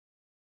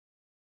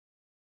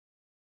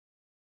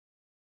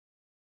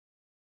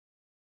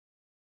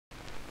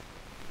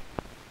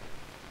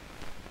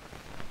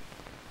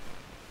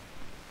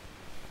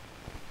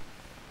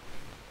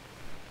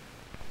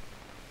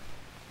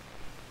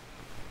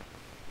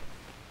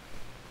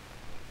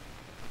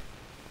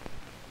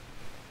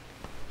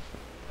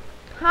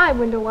Hi,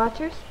 window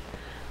watchers.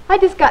 I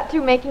just got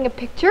through making a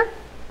picture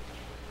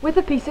with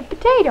a piece of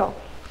potato,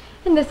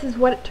 and this is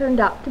what it turned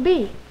out to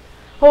be.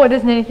 Oh, it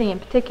isn't anything in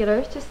particular,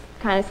 it's just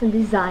kind of some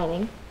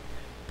designing.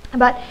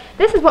 But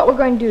this is what we're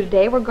going to do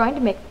today. We're going to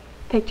make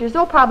pictures,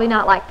 though probably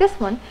not like this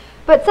one,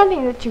 but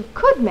something that you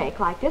could make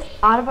like this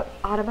out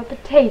of a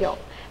potato.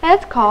 And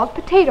it's called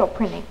potato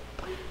printing.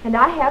 And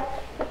I have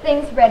the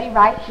things ready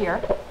right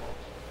here,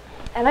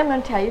 and I'm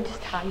going to tell you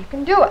just how you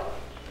can do it.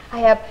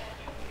 I have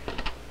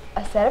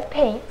a set of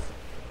paints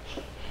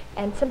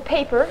and some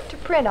paper to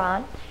print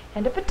on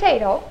and a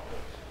potato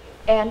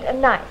and a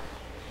knife.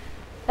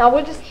 Now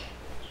we'll just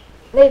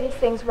lay these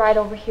things right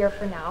over here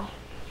for now,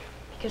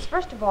 because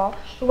first of all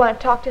we want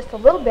to talk just a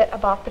little bit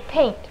about the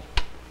paint.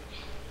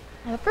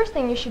 Now the first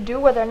thing you should do,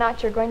 whether or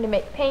not you're going to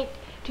make paint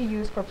to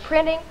use for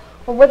printing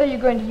or whether you're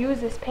going to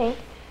use this paint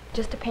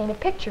just to paint a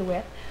picture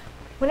with,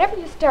 whenever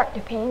you start to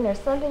paint, there's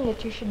something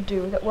that you should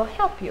do that will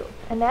help you,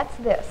 and that's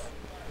this.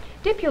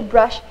 Dip your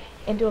brush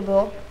into a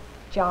little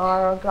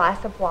jar or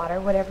glass of water,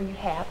 whatever you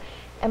have,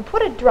 and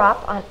put a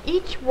drop on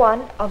each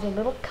one of the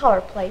little color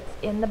plates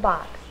in the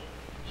box.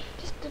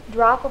 Just a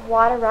drop of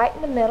water right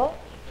in the middle,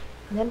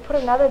 and then put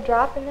another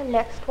drop in the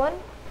next one,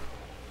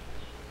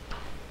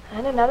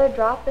 and another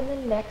drop in the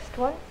next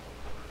one,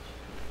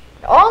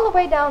 all the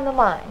way down the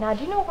line. Now,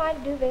 do you know why to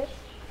do this?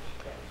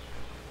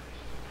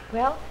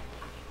 Well,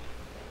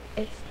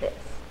 it's this.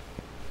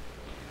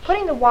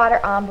 Putting the water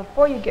on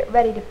before you get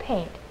ready to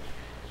paint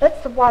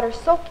lets the water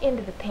soak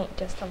into the paint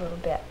just a little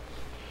bit.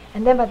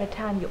 And then by the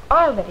time you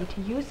are ready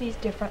to use these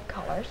different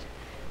colors,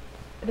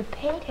 the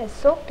paint has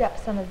soaked up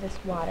some of this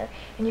water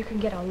and you can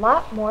get a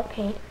lot more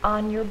paint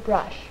on your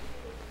brush.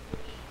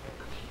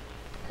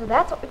 So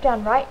that's what we've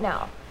done right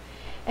now.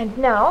 And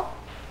now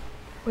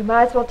we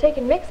might as well take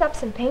and mix up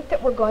some paint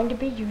that we're going to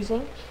be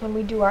using when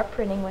we do our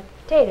printing with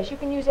potatoes. You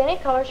can use any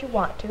colors you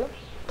want to.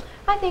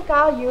 I think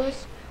I'll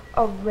use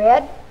a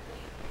red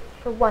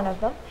for one of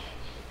them,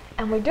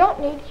 and we don't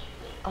need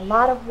a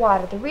lot of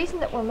water. The reason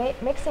that we're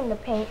mixing the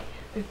paint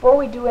before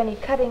we do any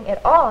cutting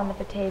at all on the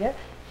potato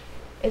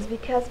is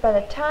because by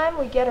the time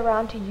we get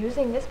around to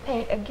using this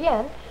paint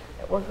again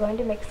that we're going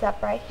to mix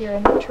up right here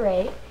in the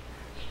tray,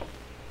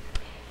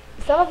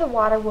 some of the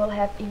water will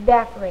have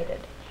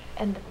evaporated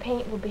and the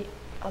paint will be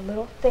a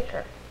little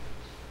thicker.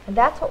 And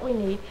that's what we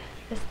need,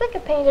 as thick a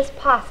paint as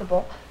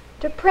possible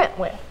to print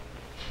with.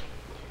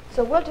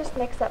 So we'll just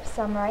mix up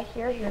some right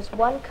here. Here's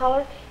one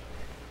color,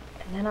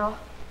 and then I'll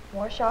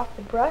wash off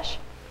the brush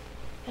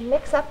and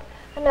mix up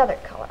another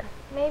color,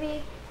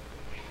 maybe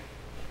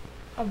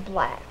a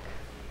black.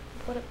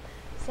 Put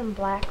some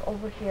black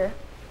over here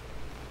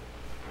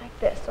like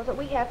this so that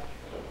we have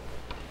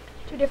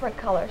two different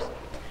colors.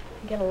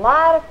 Get a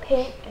lot of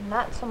paint and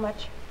not so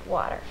much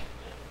water.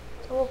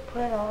 So we'll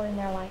put it all in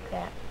there like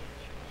that.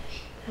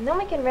 And then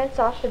we can rinse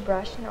off the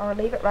brush or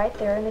leave it right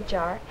there in the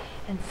jar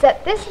and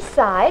set this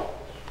aside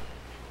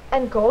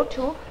and go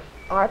to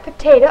our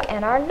potato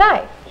and our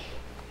knife.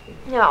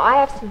 Now I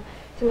have some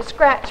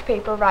scratch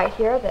paper right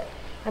here that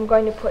I'm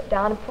going to put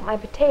down and put my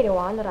potato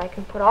on that I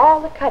can put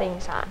all the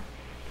cuttings on.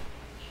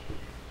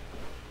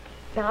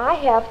 Now I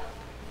have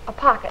a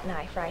pocket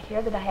knife right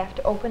here that I have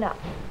to open up.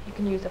 You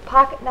can use a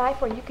pocket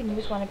knife or you can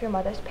use one of your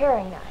mother's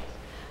paring knives.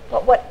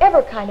 But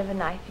whatever kind of a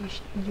knife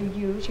you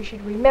use, you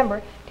should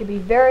remember to be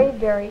very,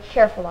 very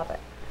careful of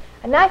it.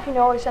 A knife, you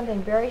know, is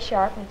something very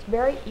sharp and it's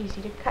very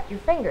easy to cut your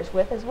fingers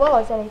with as well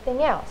as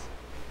anything else.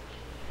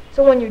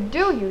 So when you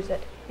do use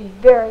it, be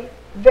very,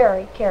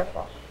 very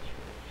careful.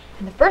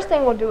 And the first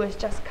thing we'll do is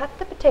just cut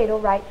the potato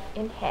right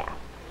in half.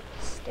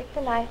 Stick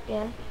the knife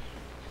in and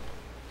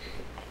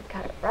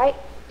cut it right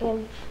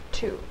in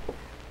two.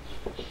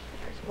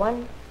 There's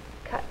one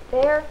cut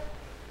there,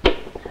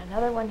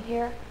 another one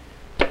here,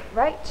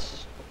 right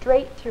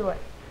straight through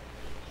it.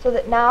 So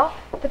that now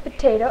the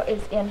potato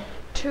is in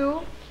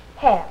two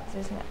halves,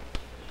 isn't it?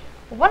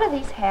 One of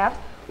these halves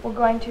we're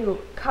going to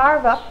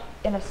carve up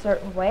in a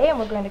certain way, and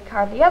we're going to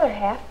carve the other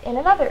half in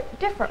another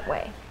different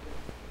way.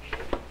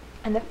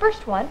 And the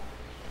first one,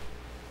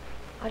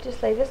 I'll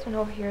just lay this one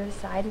over here to the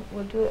side, and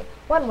we'll do it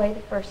one way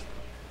the first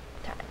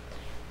time.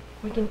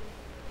 We can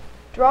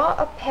draw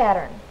a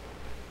pattern,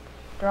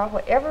 draw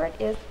whatever it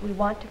is we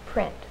want to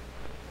print,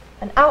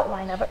 an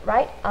outline of it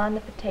right on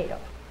the potato.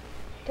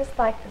 Just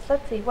like this.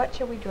 Let's see, what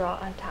should we draw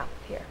on top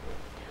of here?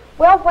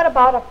 Well, what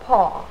about a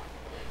paw?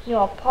 You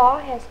know, a paw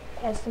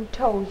has some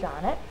toes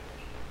on it.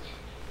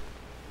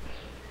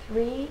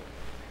 Let's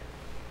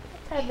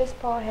have this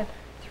paw have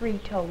 3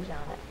 toes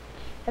on it.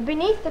 And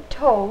beneath the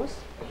toes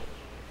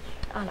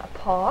on a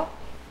paw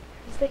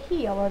is the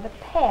heel or the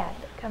pad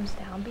that comes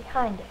down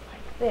behind it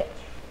like this.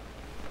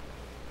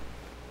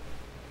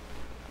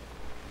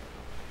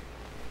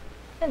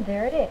 And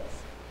there it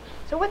is.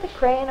 So with a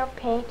crayon or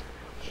paint,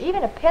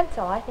 even a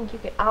pencil, I think you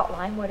could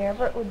outline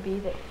whatever it would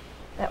be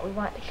that we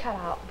want to cut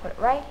out and put it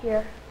right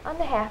here on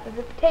the half of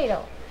the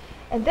potato.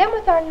 And then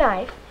with our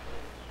knife,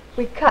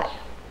 we cut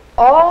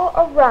all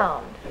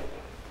around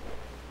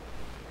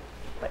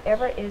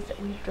whatever it is that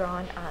we've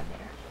drawn on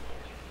there.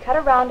 Cut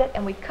around it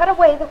and we cut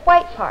away the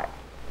white part.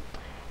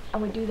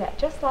 And we do that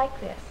just like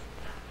this.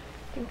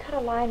 You can cut a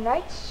line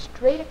right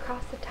straight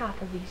across the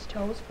top of these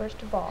toes,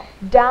 first of all,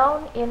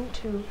 down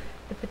into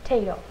the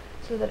potato,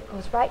 so that it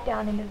goes right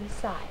down into the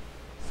side.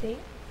 See?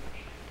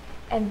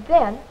 And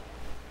then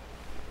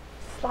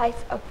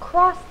slice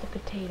across the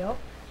potato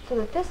so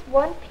that this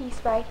one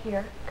piece right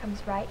here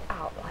comes right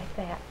out like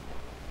that.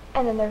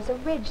 And then there's a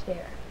ridge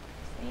there.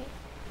 See?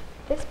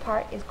 This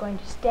part is going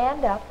to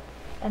stand up,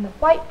 and the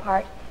white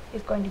part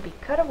is going to be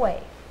cut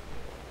away.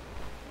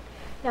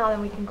 Now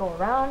then we can go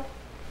around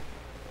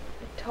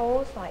the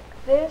toes like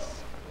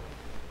this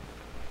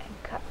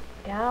and cut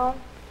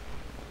down.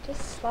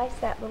 Just slice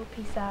that little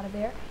piece out of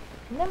there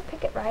and then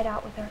pick it right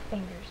out with our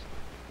fingers.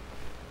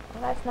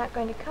 Well, that's not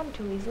going to come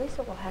too easily,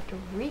 so we'll have to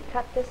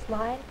recut this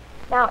line.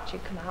 Now it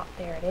should come out.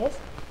 There it is.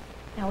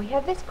 Now we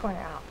have this corner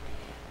out.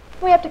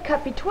 We have to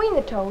cut between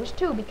the toes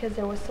too, because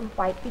there was some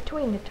white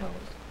between the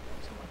toes.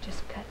 So we'll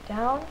just cut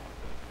down,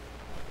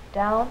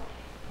 down,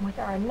 and with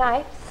our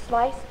knife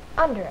slice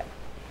under it.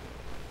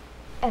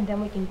 And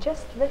then we can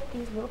just lift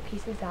these little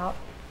pieces out,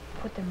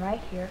 put them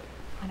right here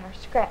on our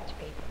scratch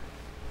paper.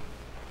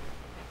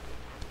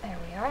 There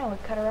we are, and we'll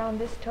cut around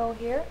this toe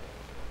here,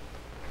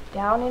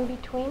 down in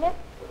between it.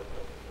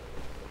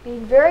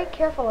 Being very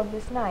careful of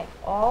this knife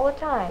all the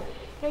time.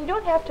 You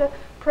don't have to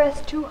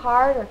press too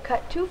hard or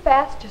cut too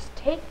fast. Just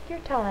take your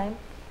time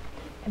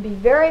and be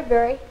very,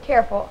 very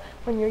careful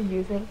when you're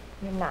using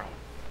your knife.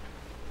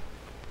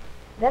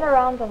 Then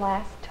around the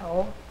last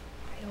toe,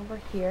 right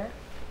over here,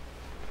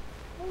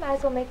 we might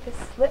as well make this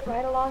slit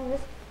right along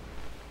this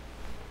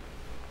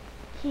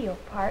heel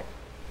part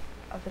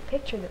of the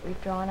picture that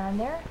we've drawn on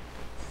there.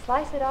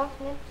 Slice it off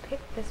and then pick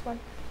this one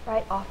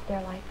right off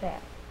there like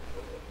that.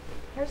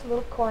 Here's a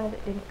little corner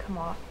that didn't come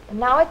off, and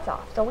now it's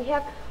off. So we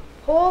have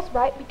holes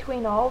right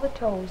between all the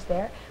toes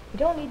there. We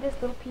don't need this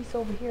little piece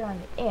over here on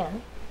the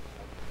end.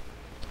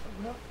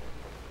 We'll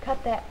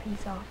cut that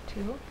piece off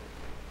too.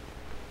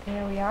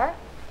 There we are.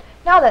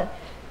 Now then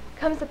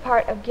comes the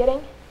part of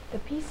getting the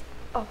piece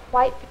of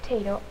white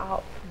potato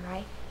out from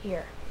right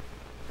here.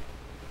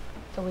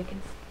 So we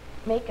can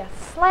make a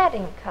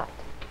slanting cut.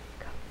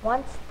 Cut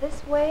once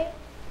this way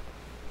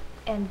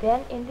and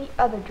then in the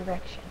other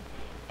direction.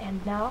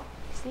 And now,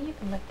 see, you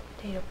can lift the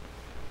potato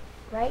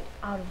right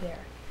out of there.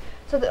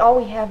 So that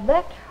all we have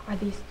left are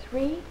these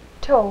 3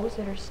 toes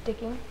that are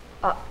sticking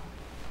up.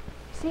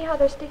 See how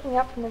they're sticking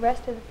up from the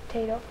rest of the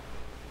potato?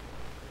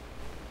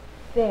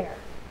 There.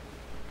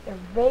 They're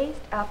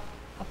raised up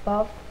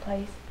above the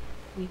place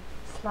we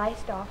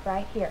sliced off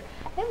right here.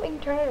 Then we can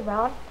turn it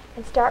around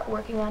and start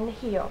working on the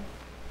heel.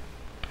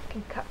 We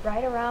can cut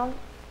right around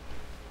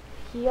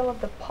the heel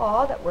of the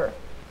paw that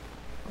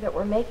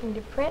we're making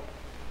to print,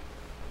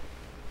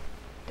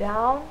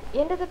 down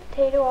into the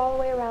potato all the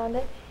way around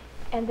it,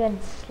 and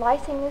then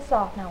slicing this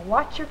off. Now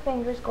watch your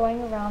fingers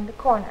going around the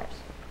corners.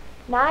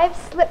 Knives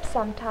slip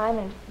sometime,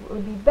 and it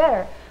would be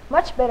better,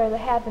 much better to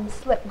have them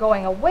slip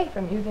going away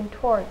from you than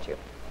towards you.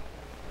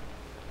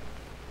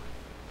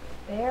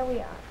 There we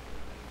are.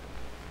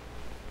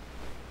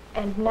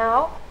 And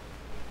now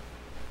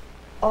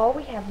all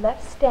we have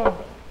left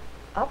standing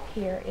up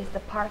here is the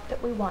part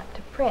that we want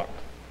to print.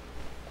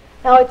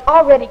 Now it's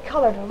already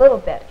colored a little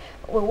bit,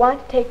 but we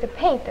want to take the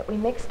paint that we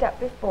mixed up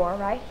before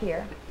right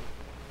here.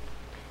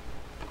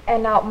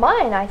 And now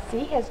mine, I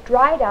see, has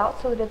dried out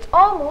so that it's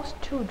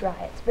almost too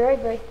dry. It's very,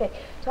 very thick.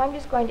 So I'm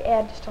just going to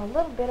add just a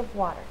little bit of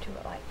water to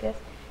it like this.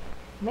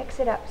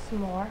 Mix it up some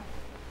more.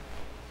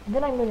 And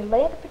then I'm going to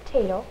lay the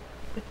potato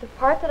with the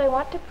part that I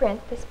want to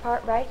print, this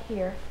part right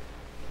here,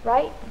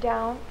 right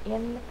down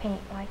in the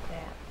paint like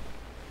that.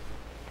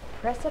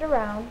 Press it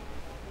around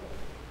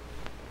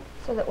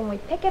so that when we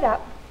pick it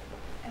up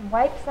and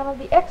wipe some of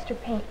the extra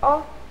paint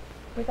off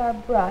with our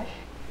brush,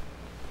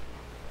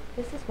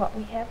 this is what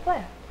we have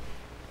left.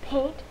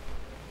 Paint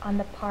on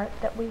the part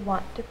that we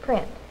want to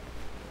print.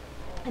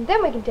 And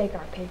then we can take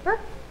our paper,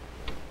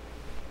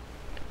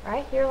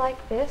 right here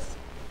like this,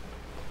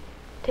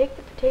 take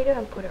the potato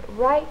and put it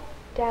right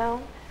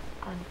down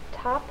on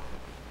top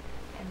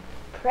and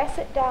press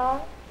it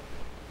down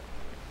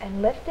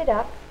and lift it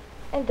up,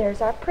 and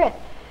there's our print.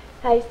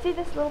 Now you see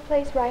this little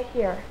place right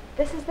here?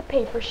 This is the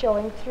paper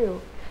showing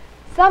through.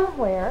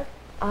 Somewhere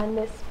on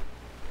this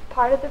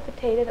part of the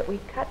potato that we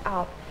cut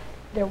out,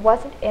 there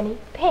wasn't any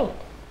paint.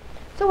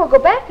 So we'll go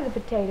back to the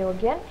potato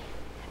again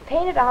and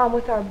paint it on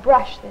with our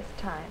brush this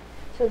time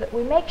so that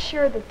we make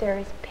sure that there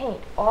is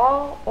paint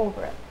all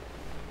over it.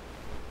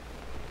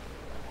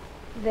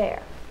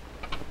 There.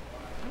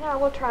 Now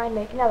we'll try and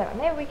make another one.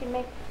 Maybe we can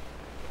make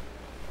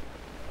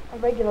a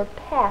regular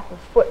path of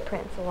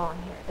footprints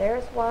along here.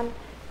 There's one,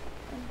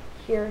 and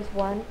here's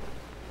one,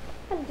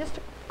 and just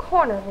a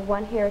corner of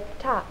one here at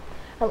the top.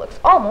 It looks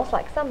almost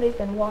like somebody's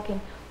been walking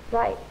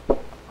right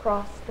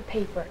across the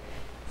paper.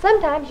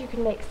 Sometimes you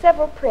can make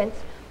several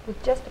prints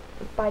with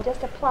by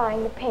just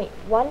applying the paint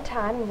one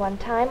time and one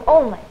time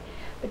only.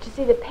 But you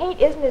see, the paint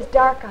isn't as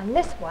dark on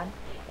this one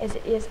as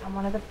it is on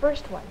one of the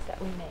first ones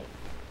that we made.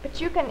 But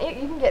you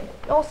can get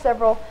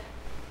several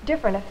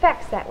different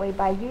effects that way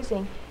by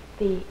using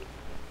the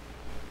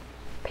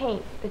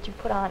paint that you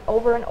put on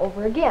over and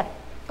over again.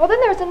 Well,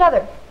 then there's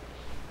another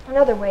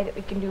way that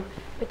we can do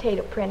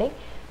potato printing.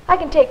 I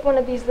can take one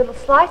of these little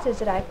slices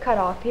that I've cut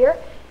off here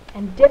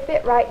and dip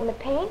it right in the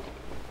paint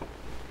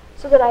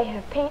so that I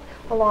have paint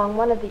along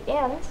one of the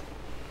ends.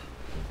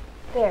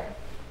 There,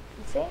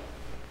 you see?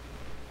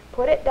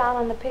 Put it down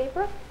on the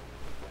paper,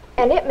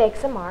 and it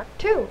makes a mark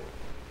too.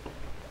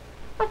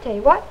 I'll tell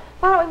you what,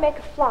 why don't we make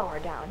a flower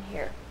down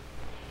here?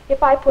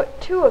 If I put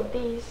two of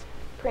these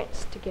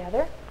prints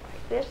together,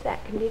 like this,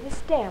 that can be the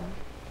stem.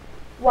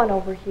 One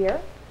over here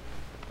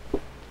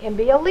can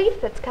be a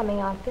leaf that's coming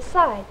off the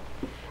side.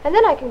 And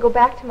then I can go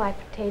back to my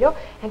potato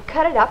and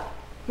cut it up,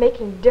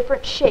 making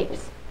different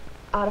shapes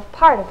out of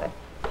part of it.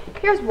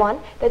 Here's one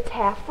that's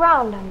half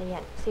round on the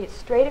end. See, it's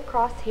straight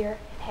across here,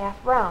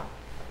 half round.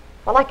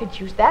 Well, I could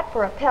use that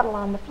for a petal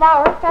on the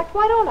flower. In fact,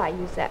 why don't I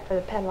use that for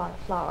the petal on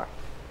the flower?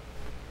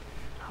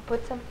 I'll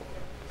put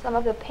some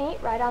of the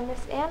paint right on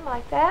this end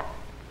like that.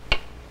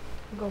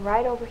 Go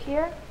right over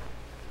here.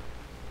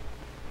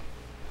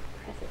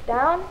 Press it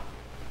down.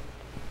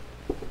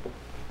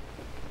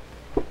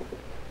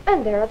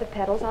 And there are the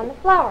petals on the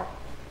flower.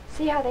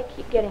 See how they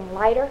keep getting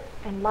lighter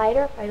and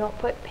lighter if I don't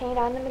put paint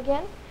on them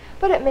again?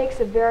 But it makes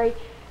a very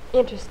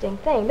interesting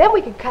thing. Then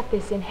we can cut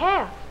this in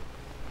half.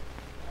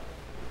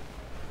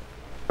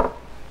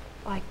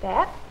 Like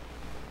that.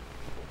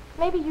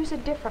 Maybe use a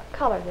different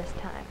color this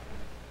time.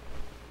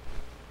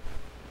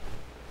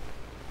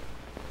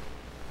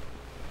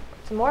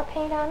 Put some more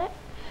paint on it.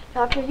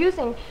 Now if you're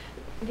using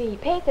the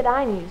paint that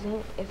I'm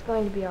using, it's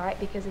going to be alright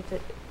because it's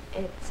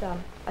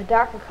a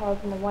darker color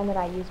than the one that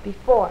I used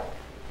before.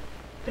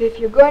 But if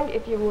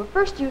you were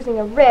first using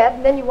a red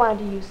and then you wanted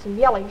to use some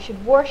yellow, you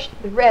should wash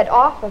the red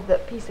off of the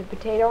piece of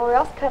potato or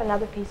else cut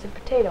another piece of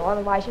potato.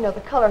 Otherwise, you know,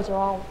 the colors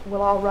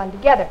will all run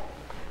together.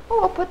 Oh,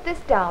 we'll put this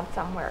down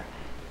somewhere.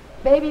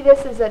 Maybe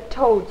this is a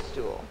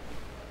toadstool.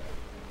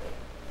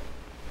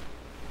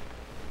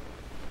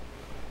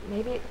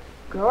 Maybe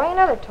growing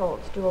another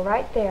toadstool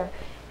right there.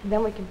 And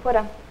then we can put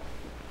a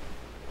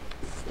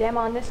stem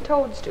on this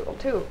toadstool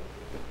too,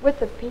 with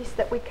the piece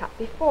that we cut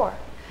before.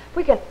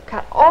 We can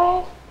cut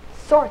all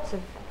sorts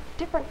of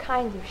different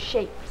kinds of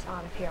shapes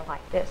out of here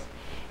like this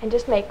and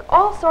just make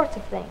all sorts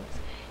of things.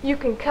 You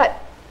can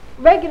cut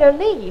regular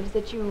leaves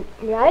that you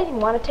might even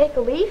want to take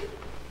a leaf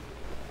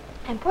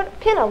and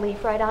pin a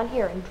leaf right on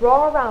here and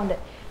draw around it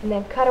and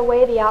then cut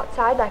away the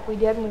outside like we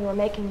did when we were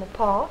making the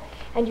paw,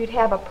 and you'd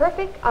have a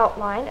perfect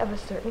outline of a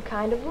certain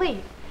kind of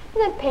leaf.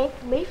 And then paint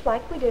the leaf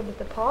like we did with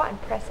the paw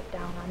and press it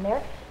down on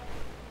there,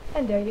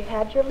 and there you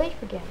have your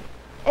leaf again.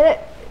 And it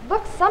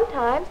looks,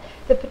 sometimes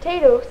the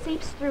potato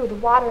seeps through, the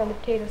water in the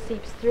potato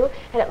seeps through,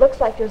 and it looks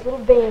like there's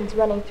little veins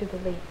running through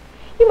the leaf.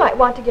 You might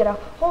want to get a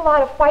whole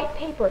lot of white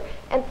paper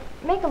and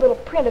make a little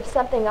print of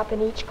something up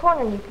in each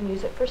corner, and you can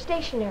use it for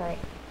stationery.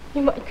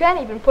 You can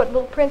even put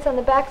little prints on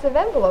the backs of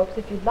envelopes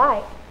if you'd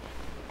like.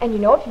 And you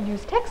know, if you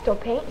use textile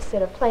paint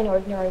instead of plain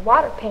ordinary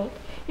water paint,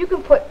 you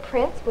can put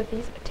prints with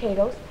these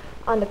potatoes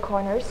on the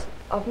corners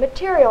of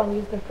material and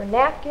use them for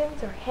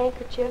napkins or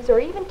handkerchiefs or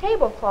even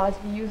tablecloths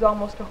if you use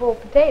almost a whole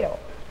potato.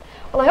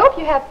 Well, I hope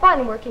you have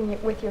fun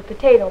working with your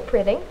potato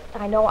printing.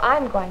 I know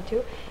I'm going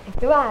to. And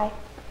goodbye.